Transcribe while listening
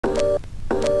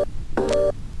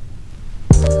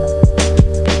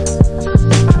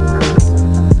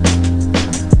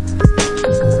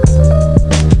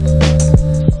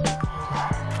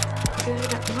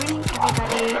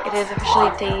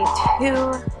in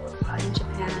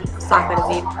Japan, Osaka to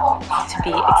be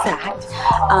exact.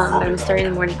 But I'm starting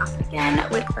the morning off again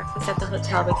with breakfast at the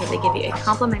hotel because they give you a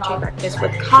complimentary breakfast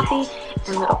with coffee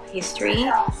and little pastry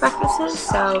breakfasts.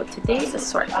 So today's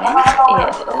assortment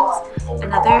is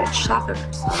another chocolate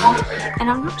croissant, and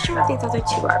I'm not sure what these other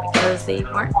two are because they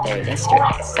weren't there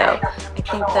yesterday. So I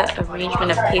think the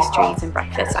arrangement of pastries and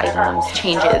breakfast items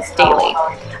changes daily.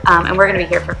 And we're going to be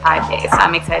here for 5 days, so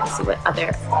I'm excited to see what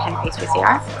other kind of pastries they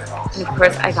are. And of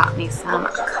course, I got me some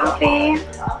coffee. Right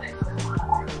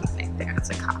there's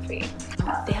a coffee.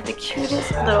 They have the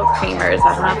cutest little creamers.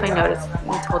 I don't know if I noticed,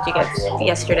 I told you guys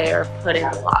yesterday or put in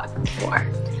the vlog before.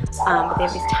 But they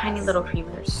have these tiny little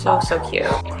creamers, so cute.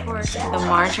 Of course, the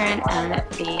margarine and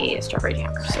the strawberry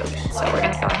jam are so good. So we're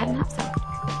going to go ahead and have some.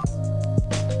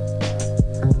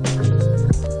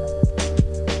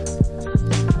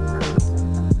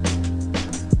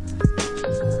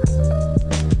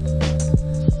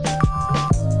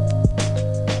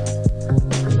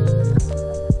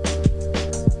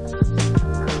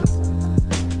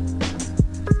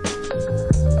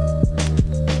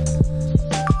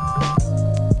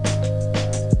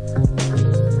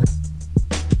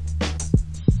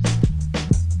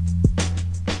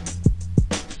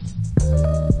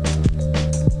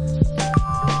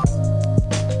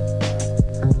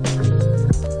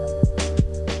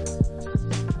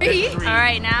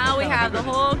 Alright, now we have the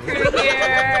whole crew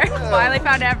here. Finally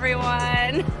found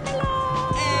everyone.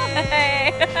 Hello!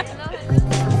 Hey!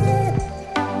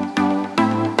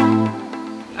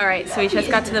 Alright, so we just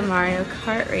got to the Mario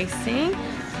Kart racing.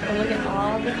 And look at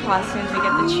all the costumes we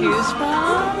get to choose from. I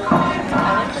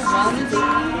like the onesie.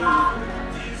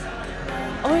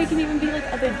 Oh, you can even be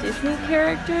like other Disney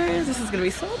characters. This is gonna be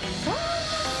so fun.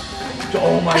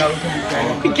 Oh my god, it's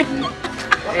gonna be great.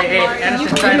 Hey,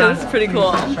 Anderson, try it on. This is pretty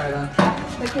cool. Try it on.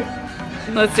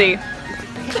 Let's see.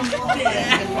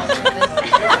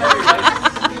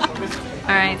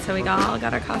 Alright, so we all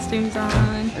got our costumes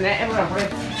on.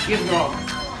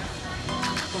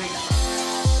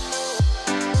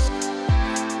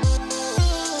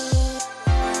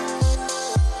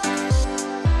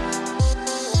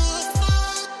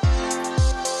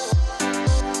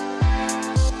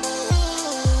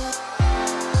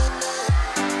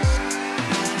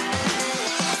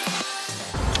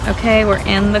 Okay, we're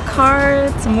in the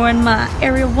carts. I'm wearing my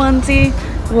Ariel onesie.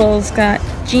 Will's got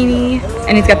Genie,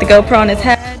 and he's got the GoPro on his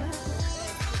head.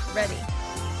 Ready.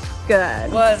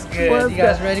 Good. What's good? You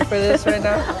guys ready for this right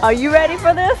now? Are you ready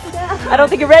for this? Yeah. I don't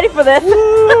think you're ready for this.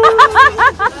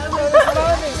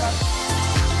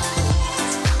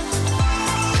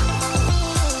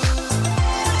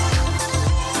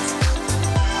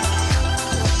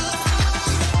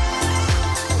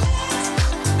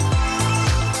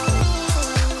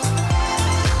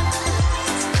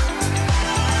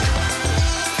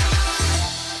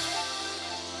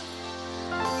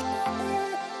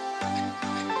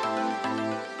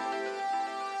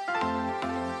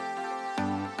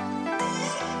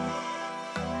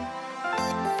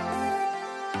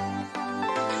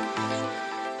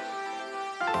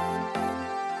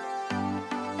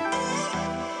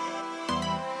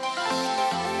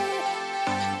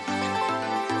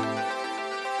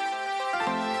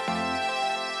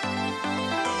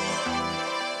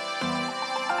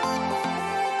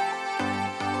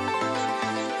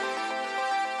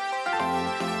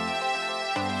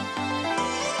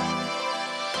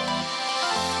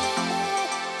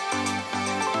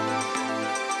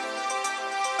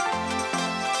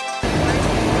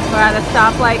 We're at a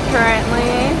stoplight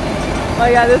currently. Oh my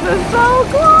god, this is so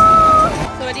cool!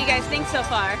 So what do you guys think so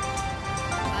far?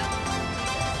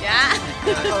 Yeah?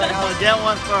 I'll get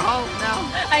one for home now.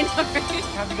 I know, right?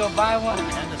 Have to go buy one.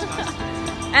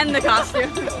 And the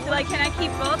costume. So like, can I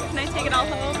keep both? Can I take it all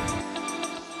home?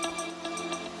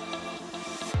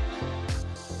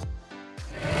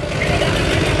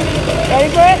 Ready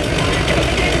for it?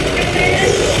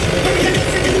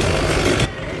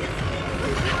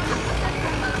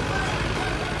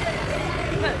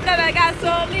 Dame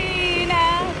gasolina,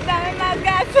 dame más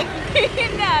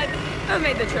gasolina. I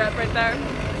made the trip right there.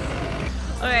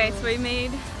 Okay, so we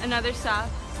made another stop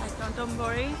at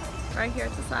Donbori, right here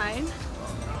at the sign.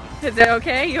 Is it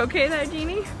okay? You okay there,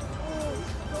 Jeannie?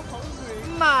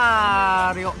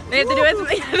 Mario. They have to do it.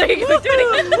 There you go, do it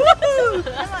again.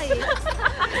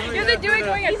 You have to do it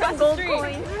going across the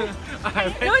street.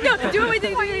 No, do it with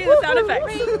the sound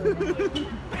effects.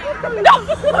 No!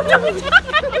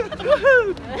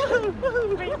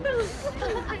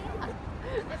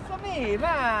 It's for me,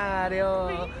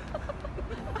 Mario.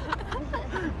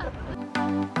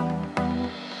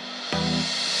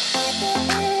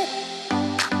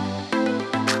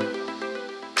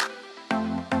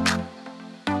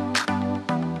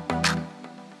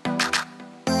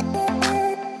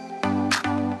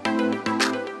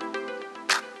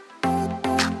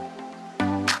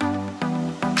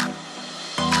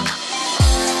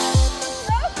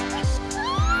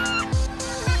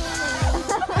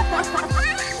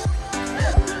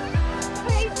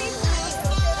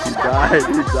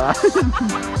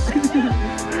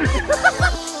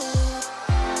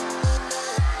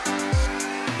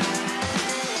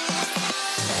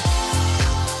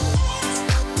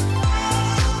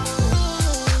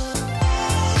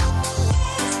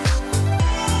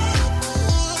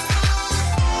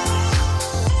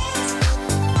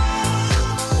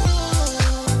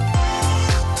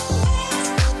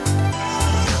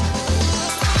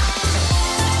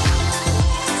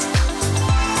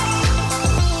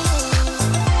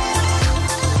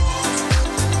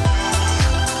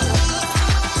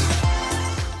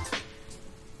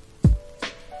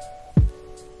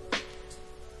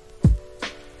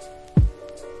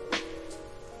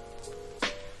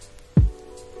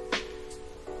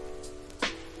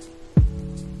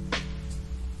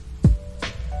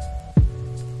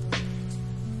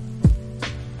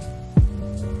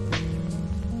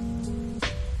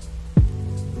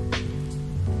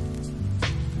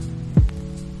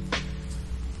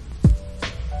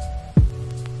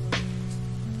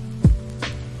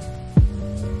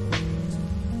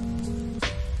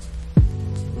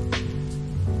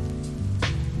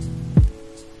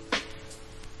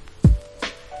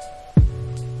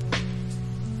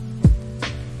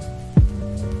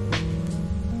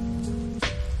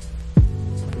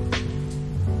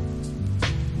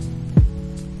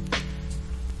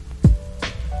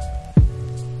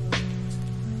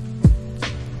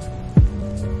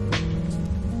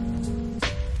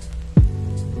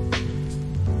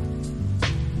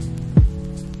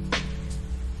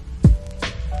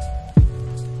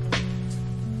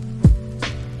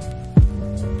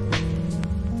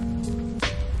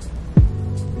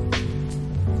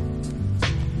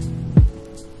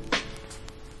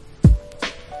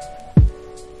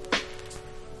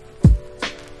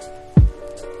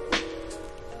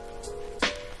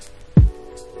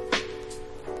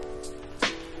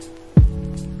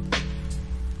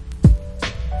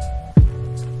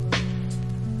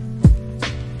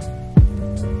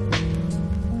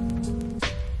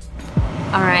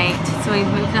 Alright, so we've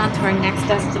moved on to our next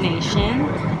destination.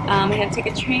 We have to take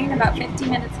a train about 15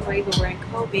 minutes away, but we're in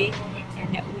Kobe,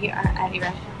 and we are at a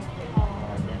restaurant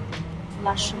called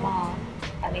La Chemal,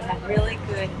 and they have really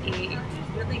good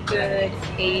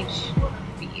aged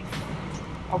beef,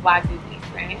 or Wagyu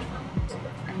beef, right?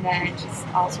 And then just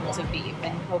all sorts of beef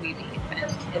and Kobe beef, and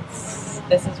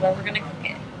this is where we're gonna cook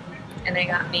it. And they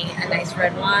got me a nice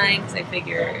red wine because I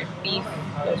figured beef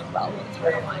goes well with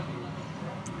red wine.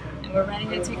 And we're ready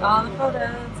to take all the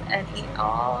photos and eat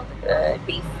all the good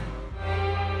beef.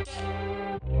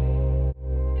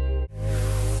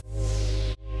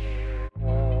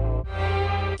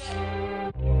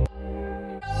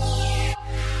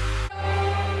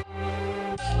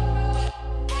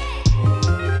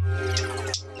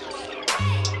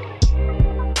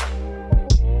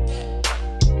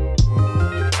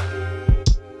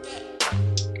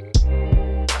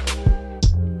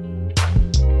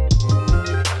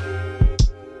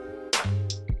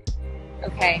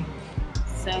 Okay,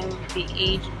 so the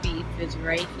aged beef is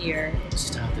right here.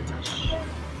 Stop the dish.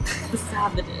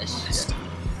 Stop the dish.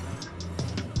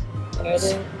 There it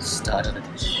is. Start of the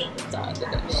dish. Start the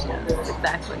dish.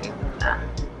 Exactly.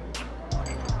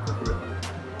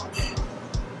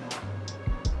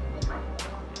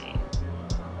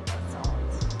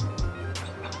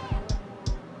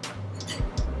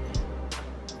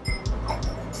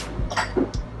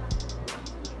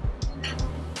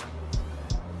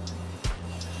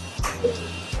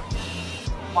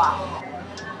 Wow.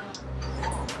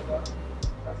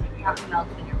 That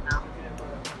melts in your mouth.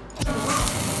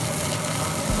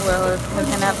 Will is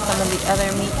cooking up some of the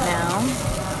other meat now.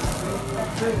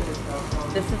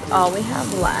 This is all we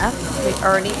have left. We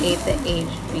already ate the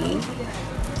aged beef.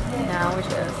 Now we're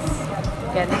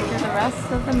just getting through the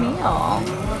rest of the meal.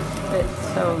 It's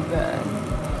so good.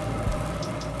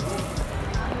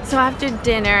 So after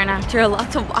dinner and after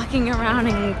lots of walking around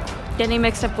and getting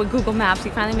mixed up with Google Maps,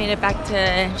 we finally made it back to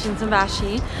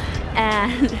Shinsenbashi,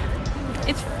 and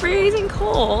it's freezing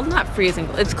cold. Not freezing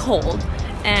cold, it's cold.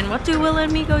 And what do Will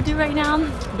and me go do right now?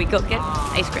 We go get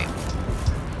ice cream.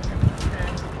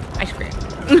 Ice cream.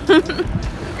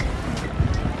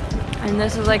 And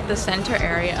this is like the center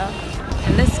area.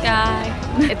 And this guy,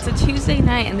 it's a Tuesday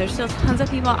night and there's still tons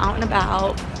of people out and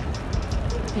about,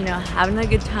 you know, having a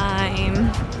good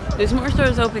time. There's more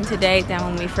stores open today than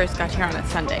when we first got here on a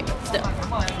Sunday, but still.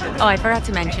 Oh, I forgot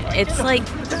to mention, it's like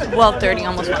 12:30,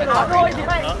 almost 1 o'clock right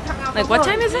now. Like, what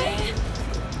time is it?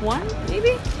 1,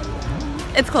 maybe?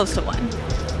 It's close to 1.